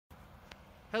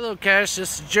Hello Cash,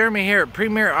 this is Jeremy here at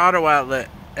Premier Auto Outlet.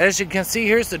 As you can see,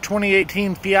 here's the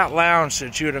 2018 Fiat Lounge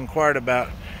that you had inquired about.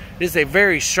 It is a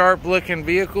very sharp looking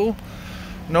vehicle.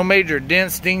 No major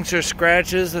dents, dings, or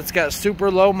scratches. It's got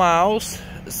super low miles.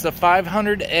 It's the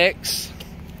 500X.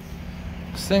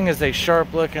 This thing is a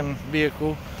sharp looking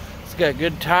vehicle. It's got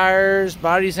good tires,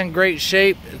 body's in great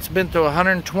shape. It's been through a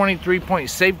 123-point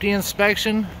safety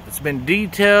inspection. It's been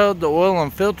detailed, the oil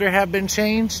and filter have been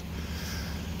changed.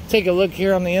 Take a look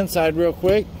here on the inside real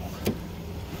quick.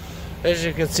 As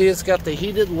you can see, it's got the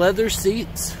heated leather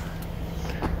seats.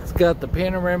 It's got the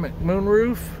panoramic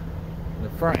moonroof, the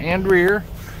front and rear.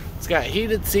 It's got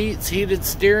heated seats, heated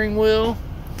steering wheel.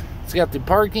 It's got the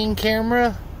parking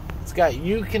camera. It's got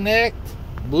Uconnect,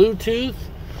 Bluetooth,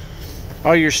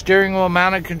 all your steering wheel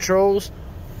mounted controls.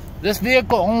 This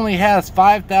vehicle only has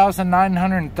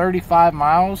 5,935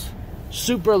 miles.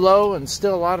 Super low and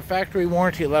still a lot of factory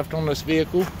warranty left on this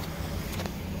vehicle.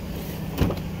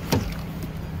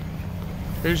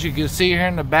 As you can see here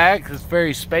in the back, it's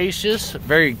very spacious,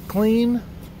 very clean.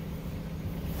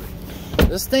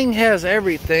 This thing has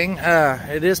everything.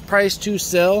 It is priced to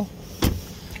sell.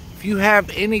 If you have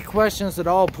any questions at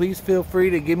all, please feel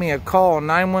free to give me a call,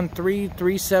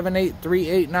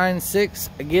 913-378-3896.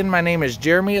 Again, my name is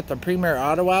Jeremy at the Premier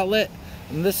Auto Outlet,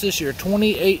 and this is your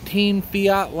 2018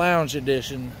 Fiat Lounge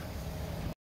Edition.